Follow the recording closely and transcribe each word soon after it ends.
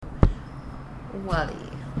Wally.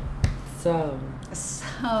 So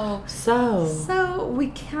we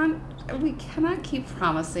cannot keep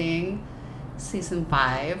promising season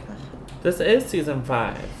 5. This is season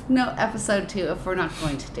 5. No, episode 2 if we're not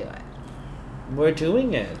going to do it. We're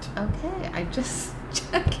doing it. Okay, I just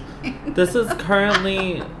checking. This is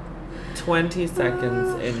currently 20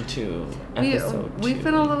 seconds into episode 2. We've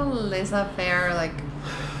been a little laissez-faire, like...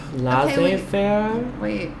 Laissez-faire?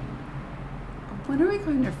 Wait. When are we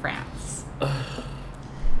going to France?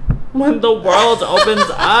 When the world opens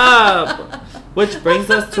up! Which brings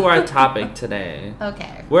us to our topic today.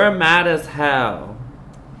 Okay. We're mad as hell.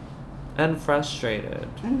 And frustrated.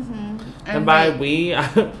 Mm-hmm. And by we,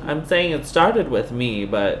 I'm saying it started with me,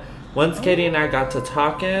 but once Katie and I got to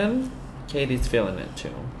talking, Katie's feeling it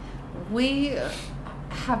too. We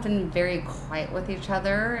have been very quiet with each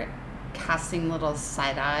other, casting little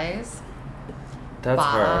side eyes. That's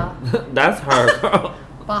her. That's her, girl.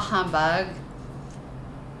 Bah humbug.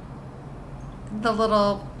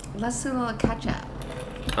 Let's do a little catch up.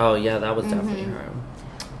 Oh, yeah, that was definitely her.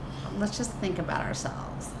 Let's just think about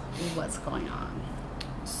ourselves. What's going on?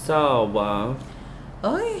 So,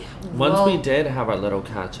 once we did have our little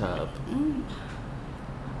catch up.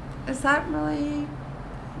 Is that really...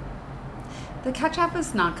 The catch up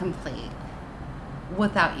is not complete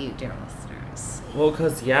without you, dear listeners. Well,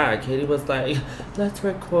 because, Katie was like, let's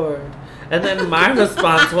record. And then my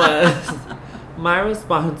response was,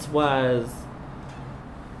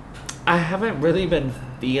 I haven't really been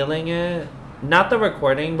feeling it. Not the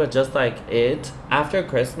recording, but just like it. After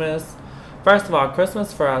Christmas, first of all,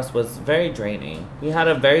 Christmas for us was very draining. We had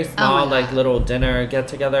a very small, little dinner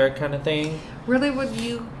get-together kind of thing. Really, would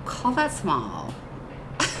you call that small?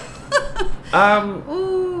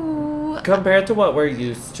 Ooh. Compared to what we're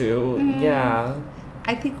used to, yeah.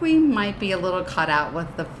 I think we might be a little caught out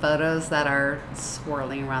with the photos that are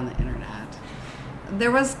swirling around the internet.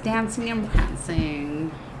 There was dancing and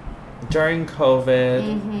prancing. During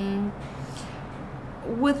COVID. Mm-hmm.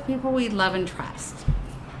 With people we love and trust.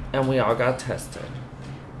 And we all got tested.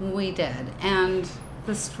 We did. And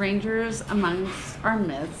the strangers amongst our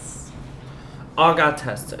midst all got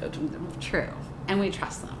tested. True. And we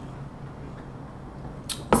trust them.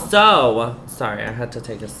 So, sorry, I had to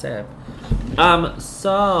take a sip. It was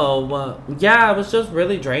just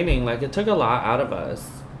really draining. Like, it took a lot out of us,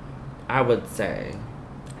 I would say.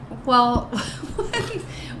 Well,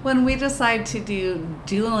 when we decide to do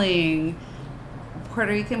dueling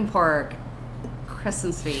Puerto Rican pork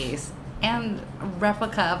Christmas feast and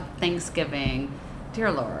replica of Thanksgiving,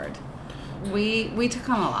 dear Lord, we took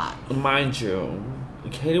on a lot. Mind you,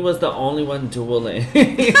 Katie was the only one dueling.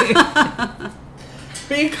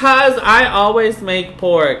 Because I always make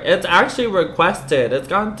pork. It's actually requested. It's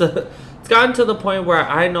gotten to the point where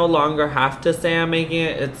I no longer have to say I'm making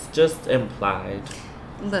it. It's just implied.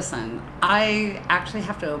 Listen, I actually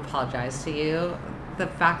have to apologize to you. The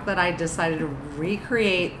fact that I decided to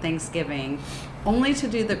recreate Thanksgiving only to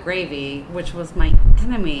do the gravy, which was my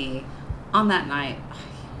enemy on that night.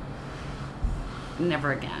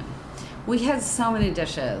 Never again. We had so many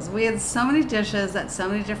dishes. We had so many dishes at so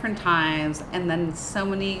many different times, and then so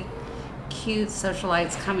many cute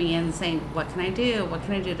socialites coming in saying, what can I do? What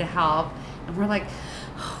can I do to help? And we're like,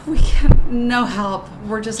 we can't, no help.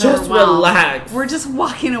 We're just relax. We're just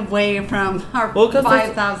walking away from our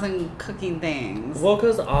 5,000 cooking things. Well,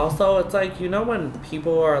 because also it's like, when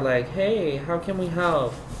people are like, hey, how can we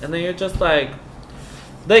help? And then you're just like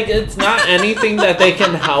it's not anything that they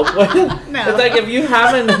can help with. No. It's like, if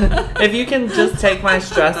you can just take my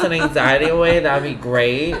stress and anxiety away, that'd be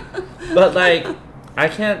great. But I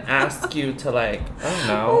can't ask you to I don't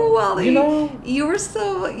know. Well, you were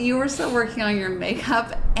still working on your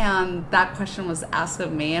makeup, and that question was asked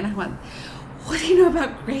of me, and I went, "What do you know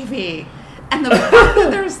about gravy?" And the fact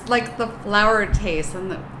that there's the flour taste,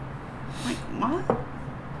 and what?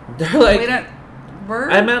 They're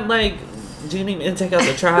I meant do you need me to take out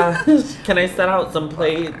the trash? Can I set out some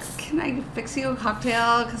plates? Can I fix you a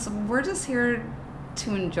cocktail? Because we're just here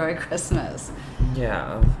to enjoy Christmas.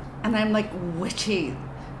 Yeah. And I'm witchy.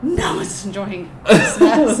 No one's enjoying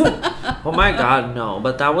Christmas. Oh my God, no.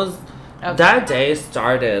 But that was... Okay. That day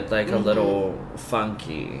started a little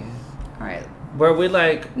funky. All right. Where we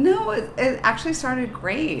No, it actually started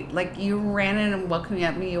great. You ran in and welcomed me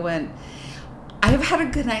up and you went, I've had a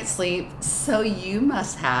good night's sleep, so you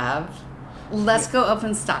must have. Let's go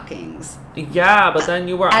open stockings. Yeah, but then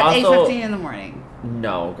you were at also... At 8:15 in the morning.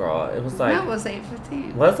 No, girl. It was No, it was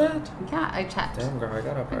 8:15. Was it? Yeah, I checked. Damn, girl, I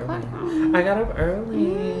got up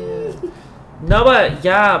early. No,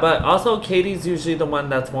 but also Katie's usually the one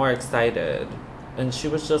that's more excited. And she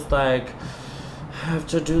was just have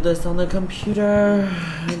to do this on the computer.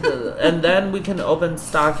 And then we can open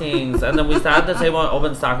stockings. And then we sat at the table and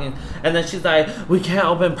opened stockings. And then she's like, we can't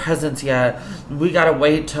open presents yet. We gotta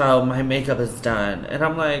wait till my makeup is done. And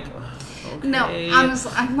I'm like, okay. No,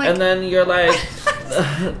 honestly, I'm like... And then you're like...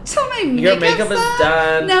 till my your makeup is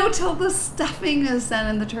done. No, till the stuffing is done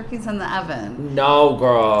and the turkey's in the oven. No,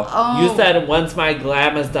 girl. Oh. You said once my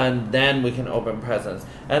glam is done, then we can open presents.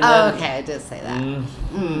 And then, okay, I did say that.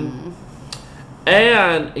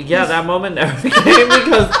 And yeah, that moment never came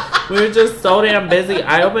because we were just so damn busy.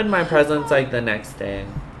 I opened my presents like the next day.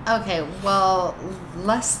 Okay, well,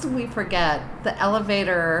 lest we forget, the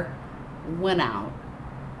elevator went out.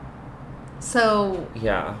 So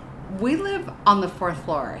yeah, we live on the 4th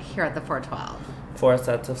floor here at the 412. 4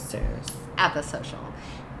 sets of stairs. At the social.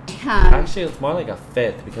 And actually, it's more like a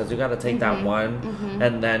 5th because you got to take that one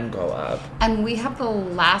and then go up. And we have the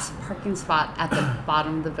last parking spot at the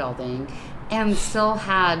bottom of the building and still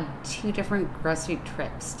had 2 different grocery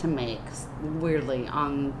trips to make, weirdly,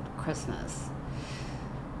 on Christmas.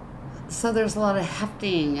 So there's a lot of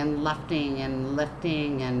hefting and lifting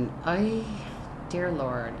and, oh, dear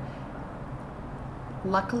Lord.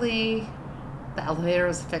 Luckily, the elevator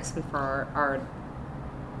was fixed before our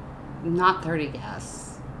not 30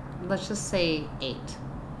 guests. Let's just say 8.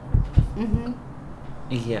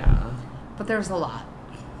 Yeah. But there was a lot.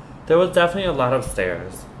 There was definitely a lot of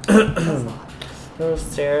stairs. There were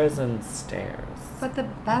stairs and stairs. But the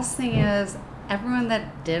best thing is, everyone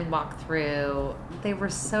that did walk through, they were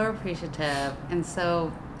so appreciative and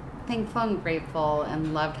so thankful and grateful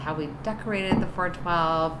and loved how we decorated the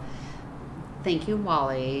 412. Thank you,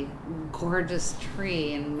 Wally. Gorgeous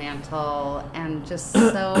tree and mantle, and just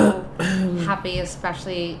so happy,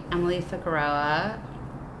 especially Emily Figueroa.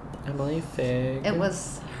 Emily Fig. It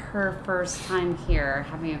was her first time here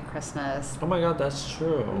having a Christmas. Oh my God, that's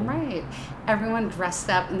true. Right. Everyone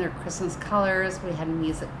dressed up in their Christmas colors. We had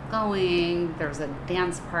music going. There was a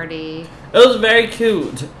dance party. It was very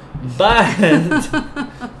cute. But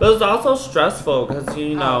it was also stressful because,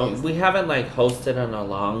 you know, we haven't, like, hosted in a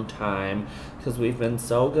long time because we've been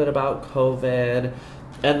so good about COVID.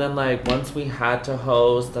 And then, like, once we had to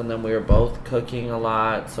host, and then we were both cooking a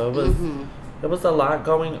lot. So it was a lot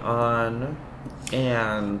going on.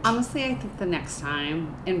 And honestly, I think the next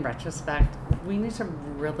time, in retrospect, we need to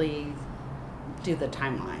really do the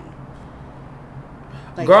timeline.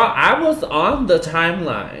 Like, girl, I was on the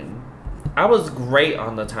timeline. I was great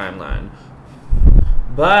on the timeline.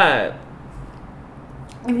 But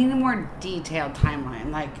I mean a more detailed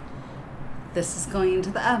timeline. Like, this is going into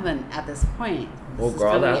the oven at this point. This is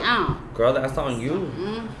coming out. Girl, that's on you.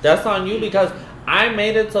 That's on you because I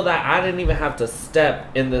made it so that I didn't even have to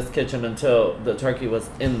step in this kitchen until the turkey was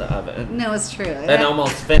in the oven. No, it's true. And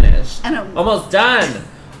almost finished. And almost done.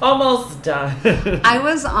 Almost done. I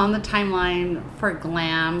was on the timeline for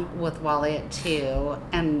Glam with Wally at 2,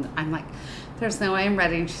 and I'm like, there's no way I'm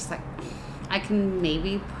ready. And she's like, I can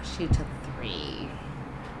maybe push you to 3.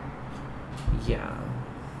 Yeah.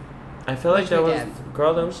 I feel like there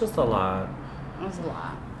was just a lot. It was a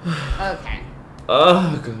lot. Okay.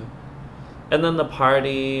 Ugh. And then the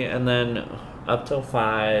party, and then up till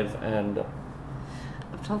 5, and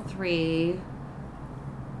up till 3.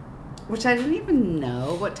 Which I didn't even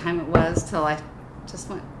know what time it was till I just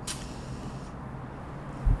went,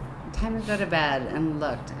 time to go to bed, and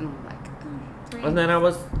looked, and I'm like, 3. And then I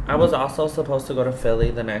was also supposed to go to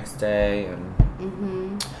Philly the next day,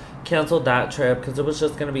 and canceled that trip because it was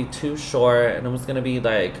just going to be too short, and it was going to be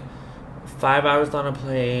like 5 hours on a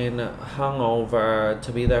plane, hungover,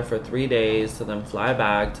 to be there for 3 days, to then fly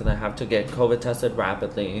back, to then have to get COVID tested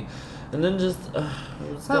rapidly, and then just it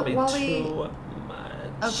was going to be too much.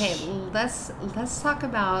 Okay, let's talk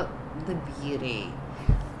about the beauty.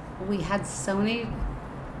 We had so many,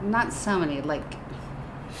 not so many, like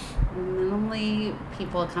minimally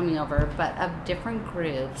people coming over, but of different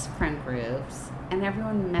groups, friend groups, and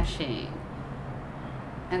everyone meshing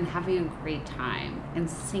and having a great time and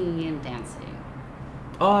singing and dancing.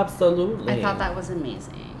 Oh, absolutely. I thought that was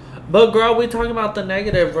amazing. But girl, we talking about the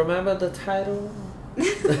negative. Remember the title?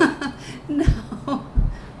 No.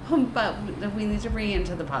 But we need to bring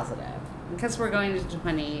into the positive because we're going to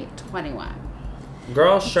 2021.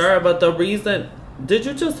 Girl, sure, but the reason... Did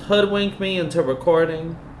you just hoodwink me into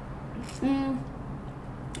recording?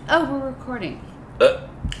 Oh, we're recording.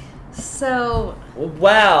 So...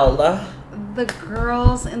 Well... The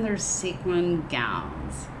girls in their sequin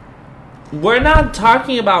gowns. We're not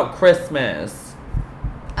talking about Christmas.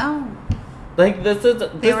 Oh. Like,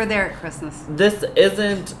 they were there at Christmas. This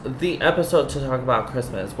isn't the episode to talk about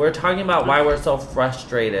Christmas. We're talking about why we're so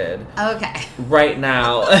frustrated. Okay. Right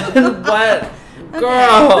now.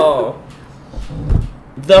 Girl.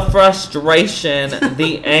 The frustration,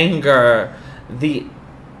 the anger, the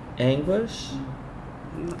anguish?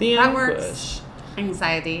 The that anguish. Works.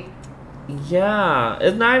 Anxiety. Yeah.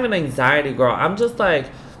 It's not even anxiety, girl. I'm just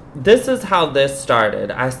like, this is how this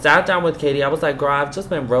started. I sat down with Katie. I was like, girl, I've just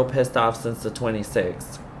been real pissed off since the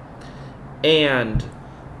 26th. And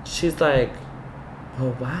she's like,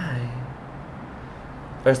 well, why?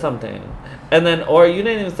 Or something. And then, or you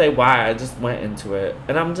didn't even say why. I just went into it.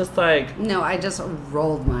 And I'm just like... No, I just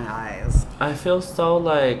rolled my eyes. I feel so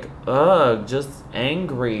like, just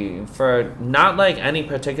angry for not like any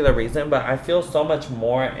particular reason, but I feel so much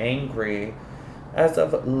more angry as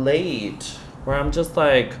of late. Where I'm just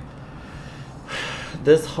like,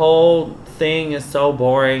 this whole thing is so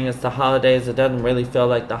boring. It's the holidays. It doesn't really feel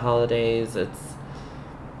like the holidays. It's...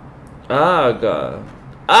 Ugh.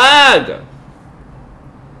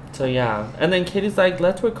 So yeah, and then Katie's like,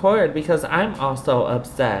 let's record because I'm also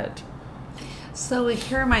upset. So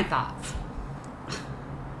here are my thoughts.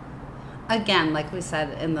 Again, like we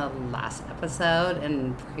said in the last episode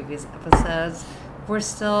and previous episodes, we're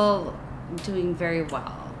still doing very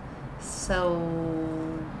well.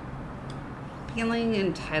 So feeling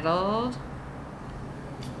entitled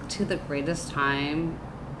to the greatest time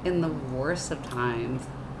in the worst of times,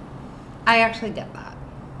 I actually get that.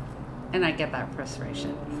 And I get that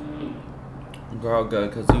frustration. Girl, good,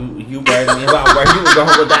 because you worried me about where you were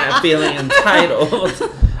going with that feeling entitled.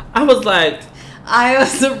 I was like... I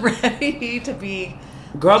was ready to be...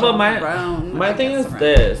 Girl, but my thing is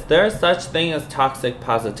this. There's such thing as toxic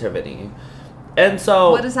positivity. And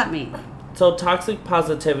so... What does that mean? So toxic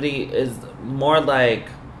positivity is more like...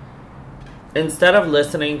 Instead of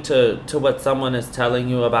listening to what someone is telling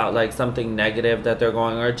you about, like, something negative that they're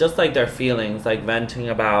going... Or just, like, their feelings, like, venting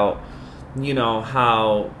about, you know,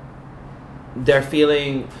 how... They're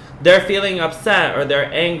feeling upset or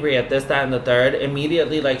they're angry at this, that, and the third,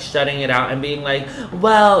 immediately, like, shutting it out and being like,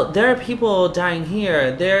 well, there are people dying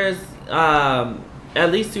here. There's,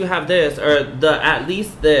 at least you have this, or at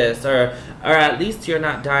least this, or at least you're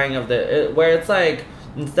not dying of the, where it's like,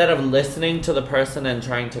 instead of listening to the person and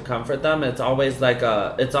trying to comfort them, it's always like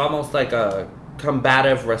it's almost like a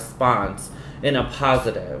combative response in a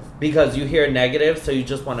positive. Because you hear negative, so you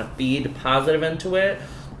just want to feed positive into it.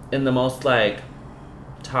 In the most, like,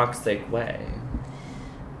 toxic way.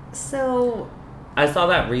 So... I saw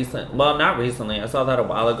that not recently. I saw that a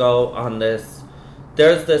while ago on this...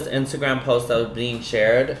 There's this Instagram post that was being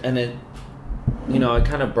shared, and it, you know, it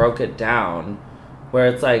kind of broke it down. Where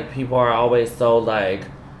it's like, people are always so, like,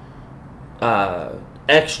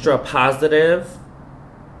 extra positive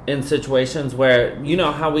in situations where, you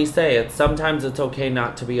know how we say, sometimes it's okay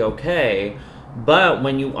not to be okay. But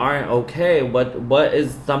when you aren't okay, what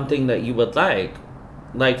is something that you would like?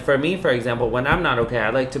 Like, for me, for example, when I'm not okay, I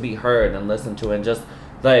like to be heard and listened to and just,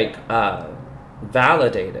 like,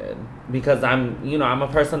 validated. Because I'm a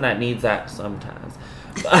person that needs that sometimes.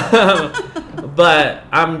 But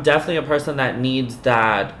I'm definitely a person that needs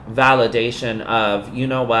that validation of, you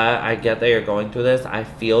know what, I get that you're going through this. I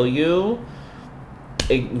feel you.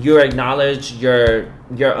 You're acknowledged. You're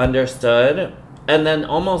understood. And then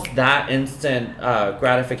almost that instant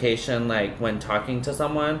gratification, like, when talking to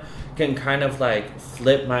someone, can kind of, like,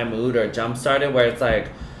 flip my mood or jumpstart it, where it's like,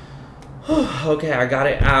 okay, I got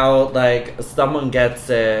it out. Like, someone gets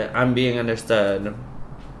it. I'm being understood.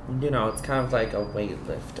 You know, it's kind of like a weight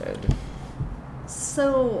lifted.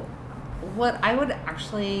 So, what I would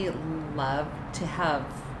actually love to have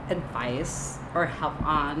advice or help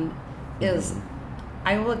on is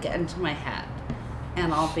I will get into my head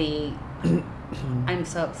and I'll be... I'm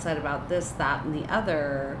so upset about this, that, and the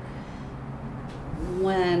other,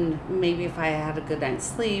 when maybe if I had a good night's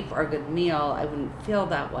sleep or a good meal, I wouldn't feel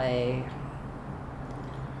that way.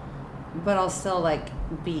 But I'll still, like,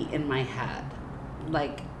 be in my head.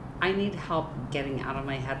 Like, I need help getting out of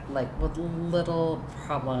my head, like, with little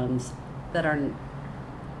problems that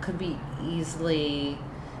could be easily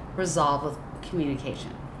resolved with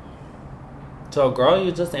communication. So, girl,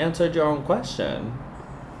 you just answered your own question.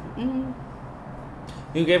 Mm-hmm.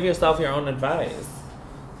 You gave yourself your own advice.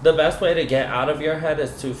 The best way to get out of your head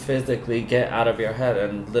is to physically get out of your head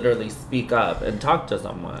and literally speak up and talk to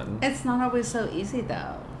someone. It's not always so easy,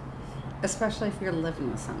 though. Especially if you're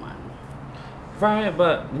living with someone. Right,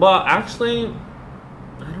 but... Well, actually,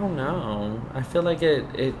 I don't know. I feel like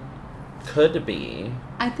it could be.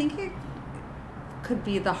 I think it could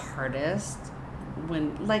be the hardest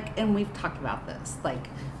when... Like, and we've talked about this. Like,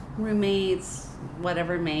 roommates,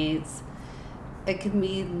 whatever mates... It can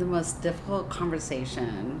be the most difficult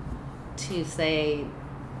conversation to say,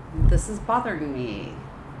 this is bothering me,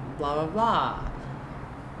 blah, blah, blah.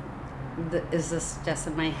 is this just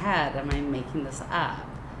in my head? Am I making this up?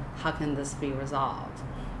 How can this be resolved?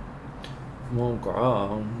 Well,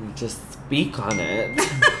 girl, you just speak on it.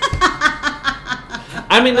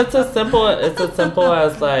 I mean, it's as simple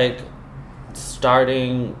as like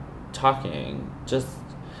starting talking. Just,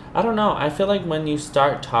 I don't know. I feel like when you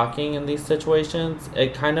start talking in these situations,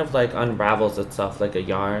 it kind of like unravels itself like a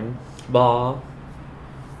yarn ball,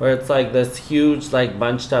 where it's like this huge like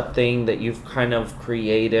bunched up thing that you've kind of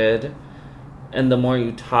created, and the more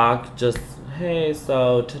you talk, just, hey,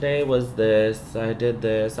 so today was this, I did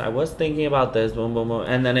this, I was thinking about this, boom, boom, boom,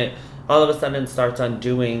 and then it all of a sudden starts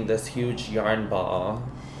undoing this huge yarn ball.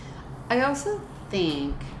 I also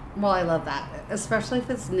think, well, I love that, especially if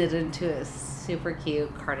it's knitted into a super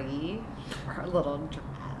cute cardigan or a little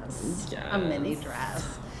dress, yes. A mini dress.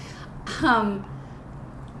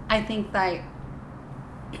 I think that,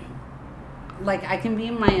 like, I can be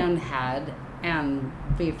in my own head and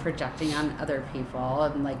be projecting on other people,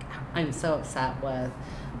 and like, I'm so upset with,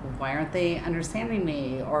 why aren't they understanding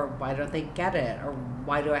me, or why don't they get it, or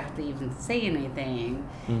why do I have to even say anything?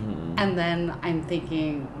 Mm-hmm. And then I'm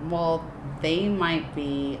thinking, well, they might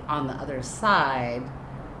be on the other side.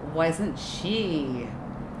 Why isn't she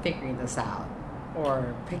figuring this out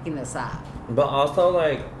or picking this up? But also,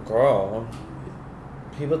 like, girl,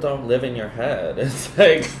 people don't live in your head. It's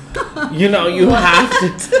like, you know, you have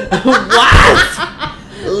to. What?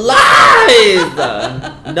 Lies!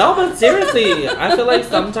 No, but seriously, I feel like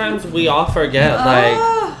sometimes we all forget, like,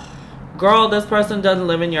 girl, this person doesn't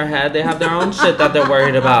live in your head. They have their own shit that they're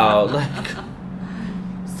worried about. Like,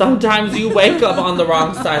 sometimes you wake up on the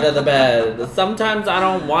wrong side of the bed. Sometimes I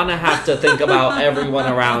don't want to have to think about everyone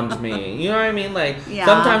around me. You know what I mean? Like,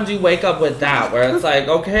 sometimes you wake up with that, where it's like,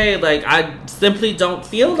 okay, like, I simply don't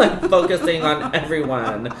feel like focusing on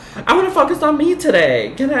everyone. I want to focus on me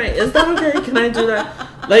today. Is that okay? Can I do that?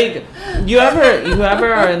 Like, you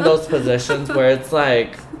ever are in those positions where it's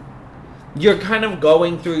like, you're kind of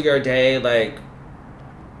going through your day, like,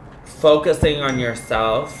 focusing on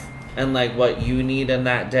yourself and like what you need in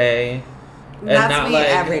that day, and that's not me like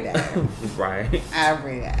every day. Right.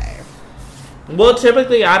 Every day. Well,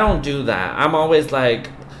 typically I don't do that. I'm always like,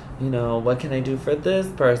 you know, what can I do for this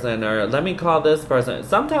person, or let me call this person.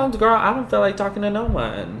 Sometimes, girl, I don't feel like talking to no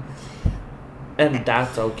one, and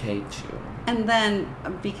that's okay too. And then,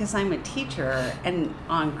 because I'm a teacher and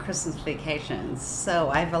on Christmas vacations, so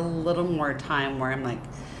I have a little more time where I'm like,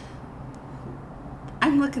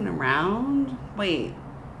 I'm looking around. Wait,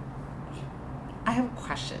 I have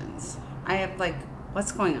questions. I have like,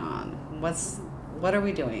 what's going on? What are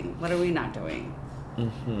we doing? What are we not doing?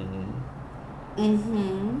 Mm-hmm.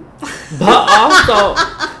 Mm-hmm. But also,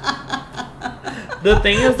 the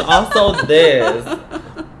thing is also this.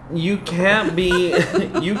 You can't be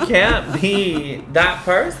that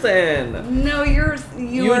person. No, you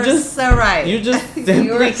are just so right. You just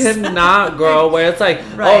simply cannot, girl, where it's like,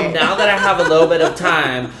 right. Oh, now that I have a little bit of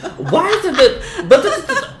time, why isn't it,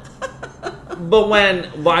 but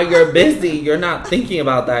while you're busy, you're not thinking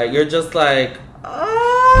about that. You're just like,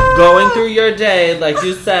 going through your day, like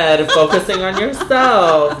you said, focusing on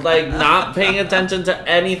yourself, like not paying attention to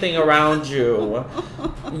anything around you,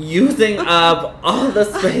 using up all the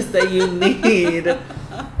space that you need.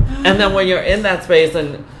 And then when you're in that space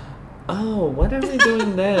and, oh, when are we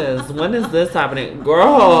doing this? When is this happening? Girl,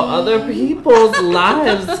 other people's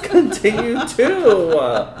lives continue too.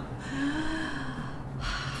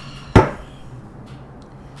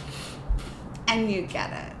 And you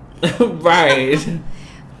get it. Right.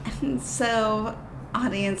 So,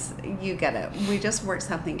 audience, you get it. We just worked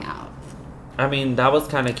something out. I mean, that was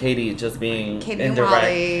kind of Katie just being Katie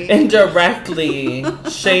indirectly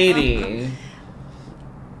shady.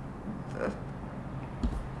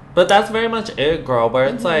 But that's very much it, girl, where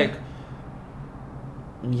it's like,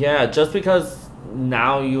 yeah, just because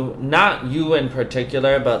now not you in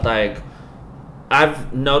particular, but like,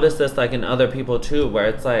 I've noticed this like in other people too, where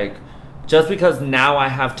it's like, just because now I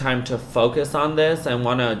have time to focus on this and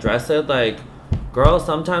want to address it, like, girl,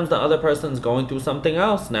 sometimes the other person's going through something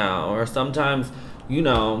else now. Or sometimes, you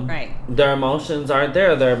know, right. Their emotions aren't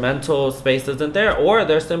there. Their mental space isn't there. Or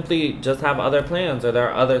they're simply just have other plans or there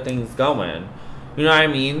are other things going. You know what I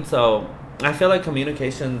mean? So I feel like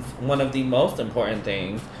communication's one of the most important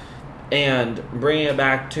things. And bringing it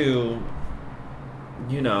back to,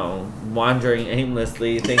 you know, wandering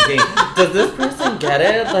aimlessly, thinking, does this person get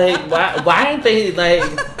it? Like, why aren't they, like,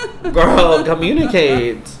 girl,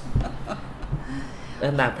 communicate?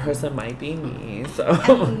 And that person might be me, so.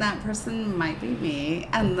 And that person might be me,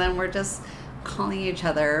 and then we're just calling each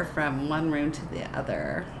other from one room to the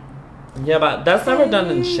other. Yeah, but that's never done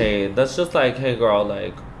in shade. That's just like, hey, girl,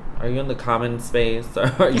 like, Are you in the common space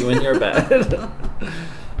or are you in your bed?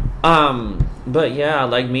 But yeah,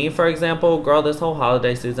 like me, for example, girl, this whole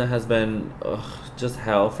holiday season has been just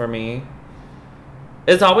hell for me.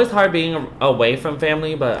 It's always hard being away from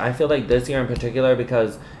family, but I feel like this year in particular,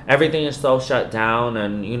 because everything is so shut down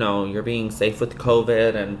and, you know, you're being safe with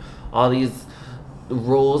COVID and all these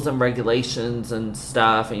rules and regulations and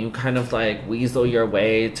stuff, and you kind of like weasel your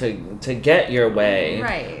way to get your way.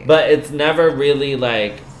 Right. But it's never really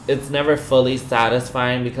like, it's never fully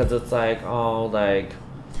satisfying because it's like, oh, like,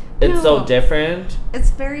 it's so different. It's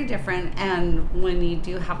very different. And when you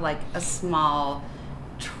do have like a small,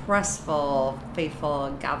 trustful,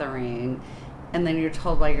 faithful gathering, and then you're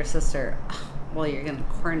told by your sister, well, you're going to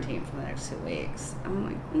quarantine for the next 2 weeks. I'm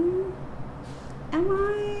like, am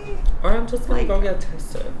I? Or I'm just going to go get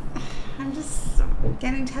tested. I'm just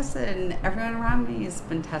getting tested, and everyone around me has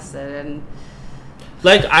been tested. And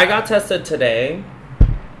like, I got tested today.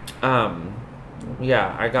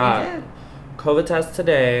 Yeah, I got COVID test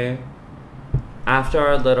today after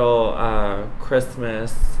our little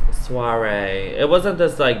Christmas soiree. It wasn't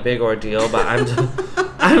this like big ordeal, but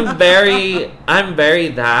I'm very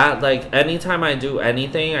that, like, anytime I do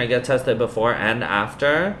anything, I get tested before and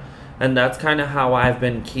after, and that's kind of how I've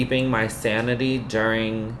been keeping my sanity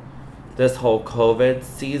during this whole COVID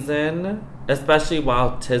season, especially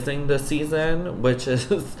while 'tising the season, which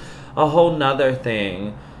is a whole nother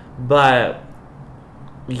thing. But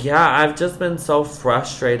yeah, I've just been so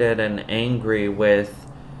frustrated and angry with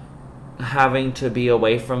having to be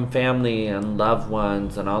away from family and loved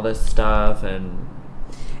ones and all this stuff, and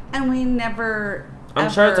we never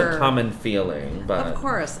I'm sure it's a common feeling, but of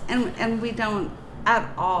course, and we don't at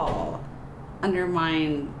all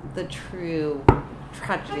undermine the true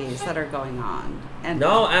tragedies that are going on. And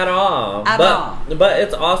no, at all. But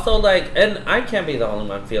it's also like, and I can't be the only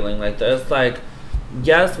one feeling like this, like,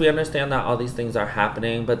 yes, we understand that all these things are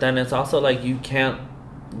happening, but then it's also like you can't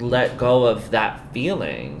let go of that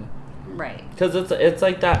feeling. Right. Because it's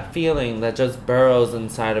like that feeling that just burrows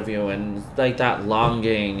inside of you, and it's like that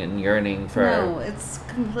longing and yearning for... No, it's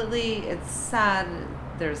sad.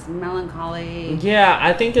 There's melancholy. Yeah,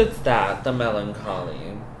 I think it's that, the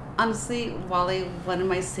melancholy. Honestly, Wally, one of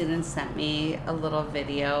my students sent me a little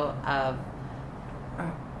video of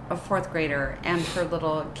a fourth grader and her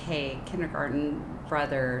little kindergarten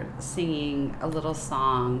brother singing a little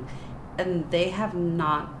song, and they have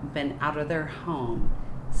not been out of their home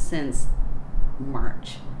since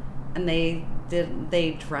March, and they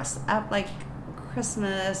dressed up like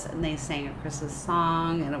Christmas, and they sang a Christmas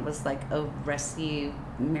song, and it was like a rescue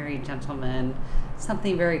merry gentleman,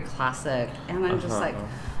 something very classic, and I'm just like,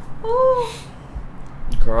 oh,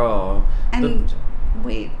 girl. And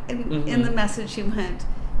in the message she went,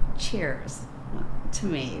 cheers to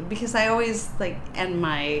me, because I always like end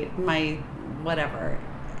my whatever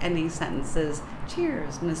ending sentences,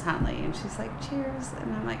 cheers, Miss Huntley, and she's like, cheers,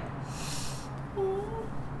 and I'm like, oh.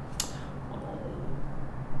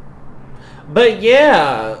 But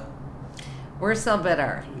yeah, we're still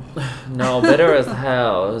bitter. No, bitter as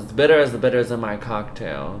hell. As bitter as the bitters in my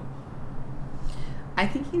cocktail. I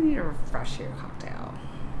think you need to refresh your cocktail.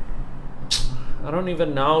 I don't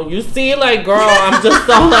even know. You see, like, girl, I'm just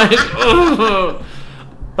so like,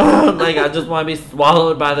 like, I just want to be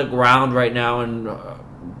swallowed by the ground right now and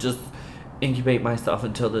just incubate myself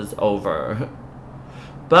until this is over.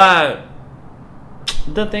 But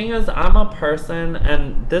the thing is, I'm a person,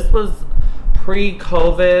 and this was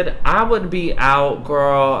pre-COVID. I would be out,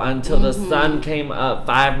 girl, until the sun came up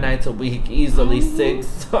 5 nights a week, easily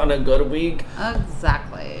 6 on a good week.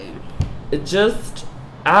 Exactly. Just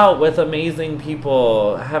out with amazing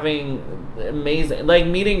people, having amazing, like,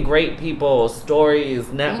 meeting great people, stories,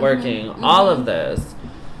 networking, all of this.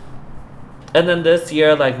 And then this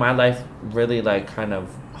year, like, my life really, like, kind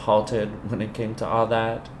of halted when it came to all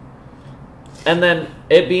that. And then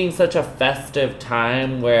it being such a festive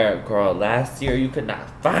time where, girl, last year you could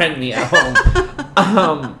not find me at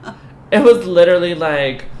home. It was literally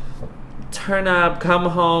like, turn up, come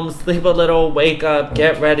home, sleep a little, wake up,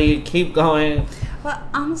 get ready, keep going. But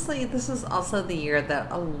honestly, this is also the year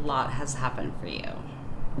that a lot has happened for you.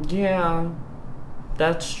 Yeah,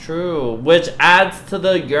 that's true. Which adds to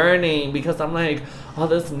the yearning, because I'm like, oh,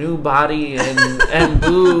 this new body and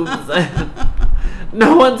boobs, and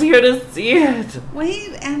no one's here to see it.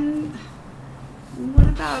 Wait, and what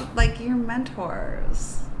about, like, your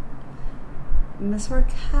mentors? Miss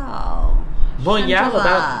Raquel. Well, Shangela. yeah,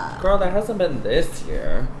 but that hasn't been this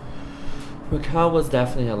year. Raquel was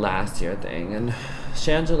definitely a last year thing, and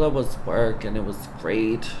Shangela was work, and it was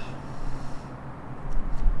great.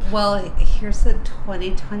 Well, here's the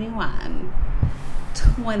 2021.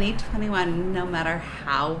 2021, no matter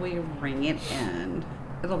how we ring it in,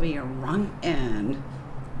 it'll be rung in,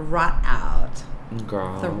 rot out,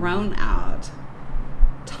 girl, thrown out,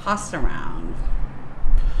 tossed around.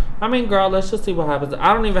 I mean, girl, let's just see what happens.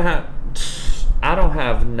 I don't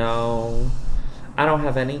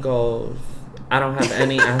have any goals. I don't have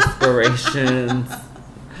any aspirations.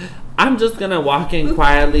 I'm just gonna walk in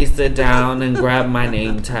quietly, sit down, and grab my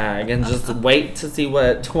name tag and just wait to see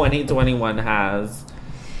what 2021 has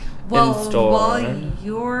in store. While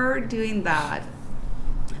you're doing that,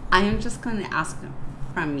 I am just gonna ask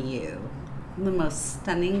from you the most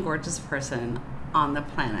stunning, gorgeous person on the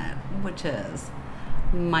planet, which is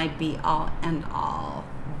my be-all, end-all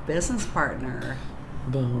business partner,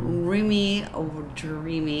 Boom. Roomy,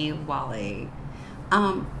 dreamy Wally.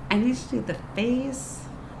 I need to do the face.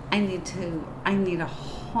 I need a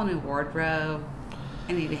whole new wardrobe.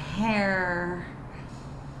 I need hair.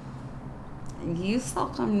 You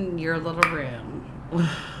sulk in your little room.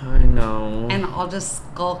 I know. And I'll just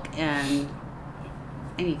skulk in,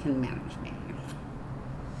 and you can manage me.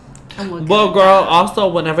 Well, girl, also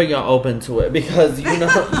whenever you're open to it, because you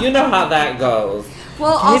know how that goes.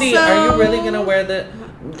 Well, Kitty, also, are you really gonna wear the?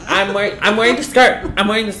 I'm wearing the skirt. I'm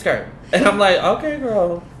wearing the skirt, and I'm like, okay,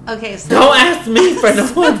 girl. Okay, so Don't ask me for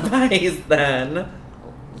no advice then.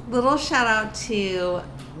 Little shout out to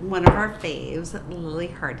one of our faves, Lily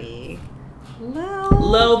Hardy.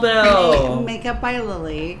 Lil Bell. Makeup by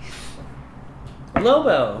Lily. Lil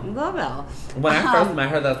Bell. Lil Bell. When I first met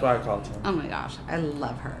her, that's what I called her. Oh my gosh, I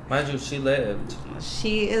love her. Mind you, she lived.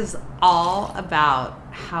 She is all about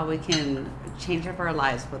how we can change up our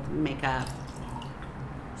lives with makeup.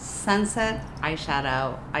 Sunset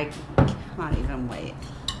eyeshadow. I cannot even wait.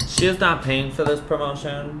 She is not paying for this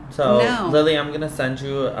promotion. So, No. Lily, I'm going to send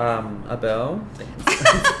you a bill.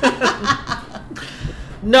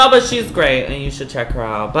 No, but she's great, and you should check her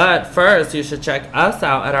out. But first, you should check us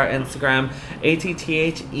out at our Instagram,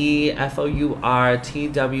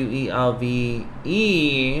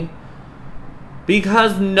 ATTHEFOURTWELVE.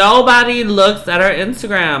 Because nobody looks at our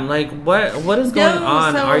Instagram. Like, what is going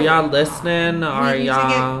on? So are y'all listening? Are we need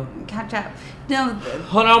y'all... to catch up. No.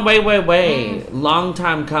 Hold on, wait. Long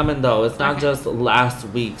time coming, though. It's not just last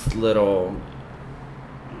week's little...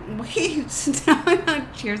 Wait, now I'm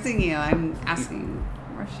not cheersing you. I'm asking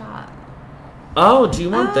for a shot. Oh, do you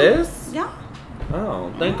want this? Yeah. Oh,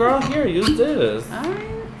 then girl, here, use this. All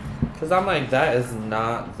right. Because I'm like, that is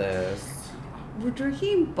not this. We're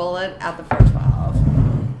drinking Bullet at the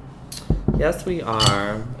 412. Yes, we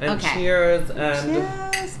are. And Okay. cheers. And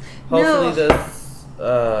Cheers. hopefully this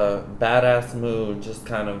badass mood just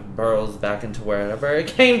kind of burrows back into wherever it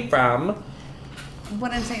came from.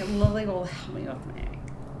 What I'm saying, Lily will help me with my...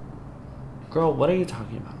 Girl, what are you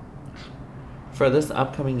talking about? For this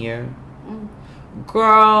upcoming year?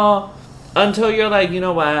 Girl, until you're like, you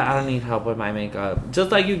know what? I don't need help with my makeup. Just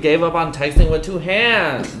like you gave up on texting with 2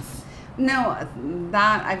 hands. No,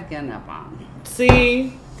 that I've given up on.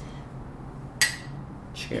 See?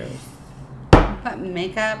 Cheers. But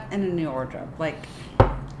makeup and a new wardrobe, like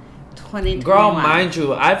 2021. Girl, mind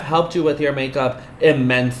you, I've helped you with your makeup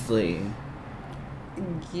immensely.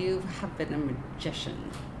 You have been a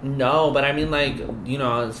magician. No, but I mean, like, you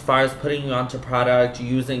know, as far as putting you onto product,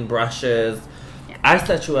 using brushes, Yeah. I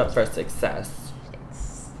set you up for success.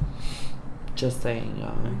 Yes. Just saying,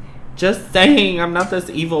 y'all. Just saying, I'm not this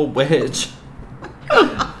evil witch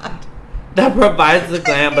that provides the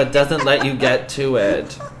glam but doesn't let you get to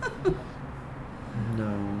it.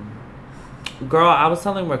 No. Girl, I was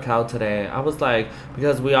telling Raquel today, I was like,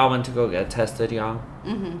 because we all went to go get tested, y'all.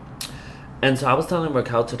 Mm-hmm. And so I was telling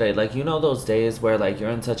Raquel today, like, you know those days where, like, you're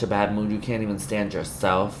in such a bad mood you can't even stand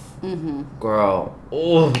yourself? Mm-hmm. Girl,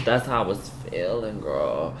 oh, that's how I was feeling,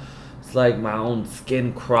 girl. It's like my own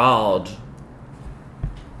skin crawled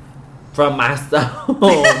from myself.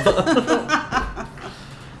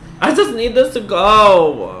 I just need this to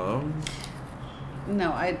go.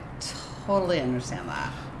 No, I totally understand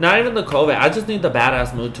that. Not even the COVID. I just need the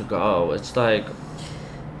badass mood to go. It's like...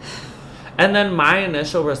 And then my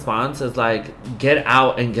initial response is like, get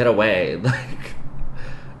out and get away. Like,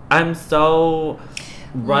 I'm so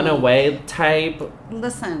runaway type.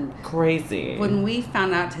 Listen. Crazy. When we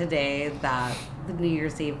found out today that the New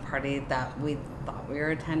Year's Eve party that we thought we were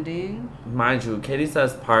attending... Mind you, Katie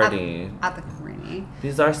says party. At the Carini.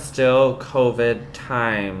 These are still COVID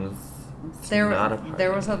times. It's not a party.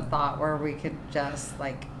 There was a thought where we could just,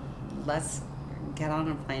 like, let's get on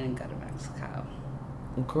a plane and go to Mexico.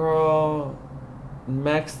 Girl,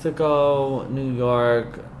 Mexico, New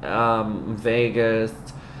York, Vegas,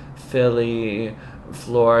 Philly,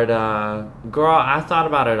 Florida. Girl, I thought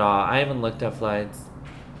about it all. I even looked at flights.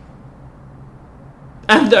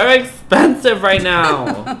 And they're expensive right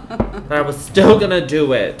now. But I was still gonna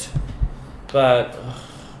do it. But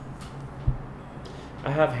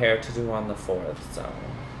I have hair to do on the 4th, so.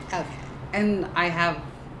 Okay. And I have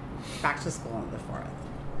back to school on the 4th.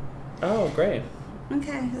 Oh, great.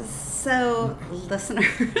 Okay, so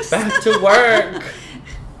listeners. Back to work.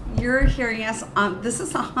 You're hearing us on, this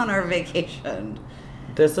is on our vacation.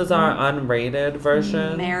 This is our unrated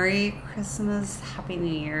version. Merry Christmas, Happy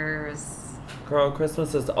New Year's. Girl,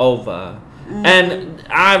 Christmas is over. And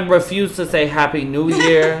I refuse to say Happy New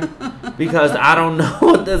Year because I don't know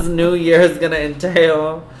what this new year is going to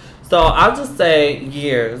entail. So I'll just say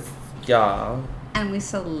years, y'all. And we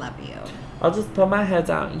still love you. I'll just put my heads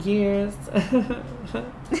out. Years.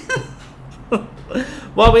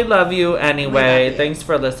 Well, we love you anyway. Love you. Thanks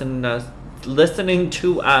for listening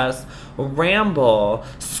to us ramble,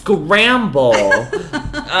 scramble,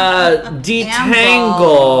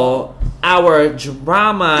 detangle our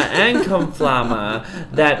drama and conflama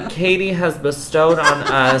that Katie has bestowed on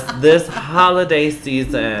us this holiday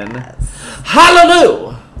season. Yes.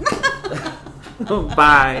 Hallelujah!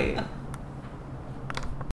 Bye.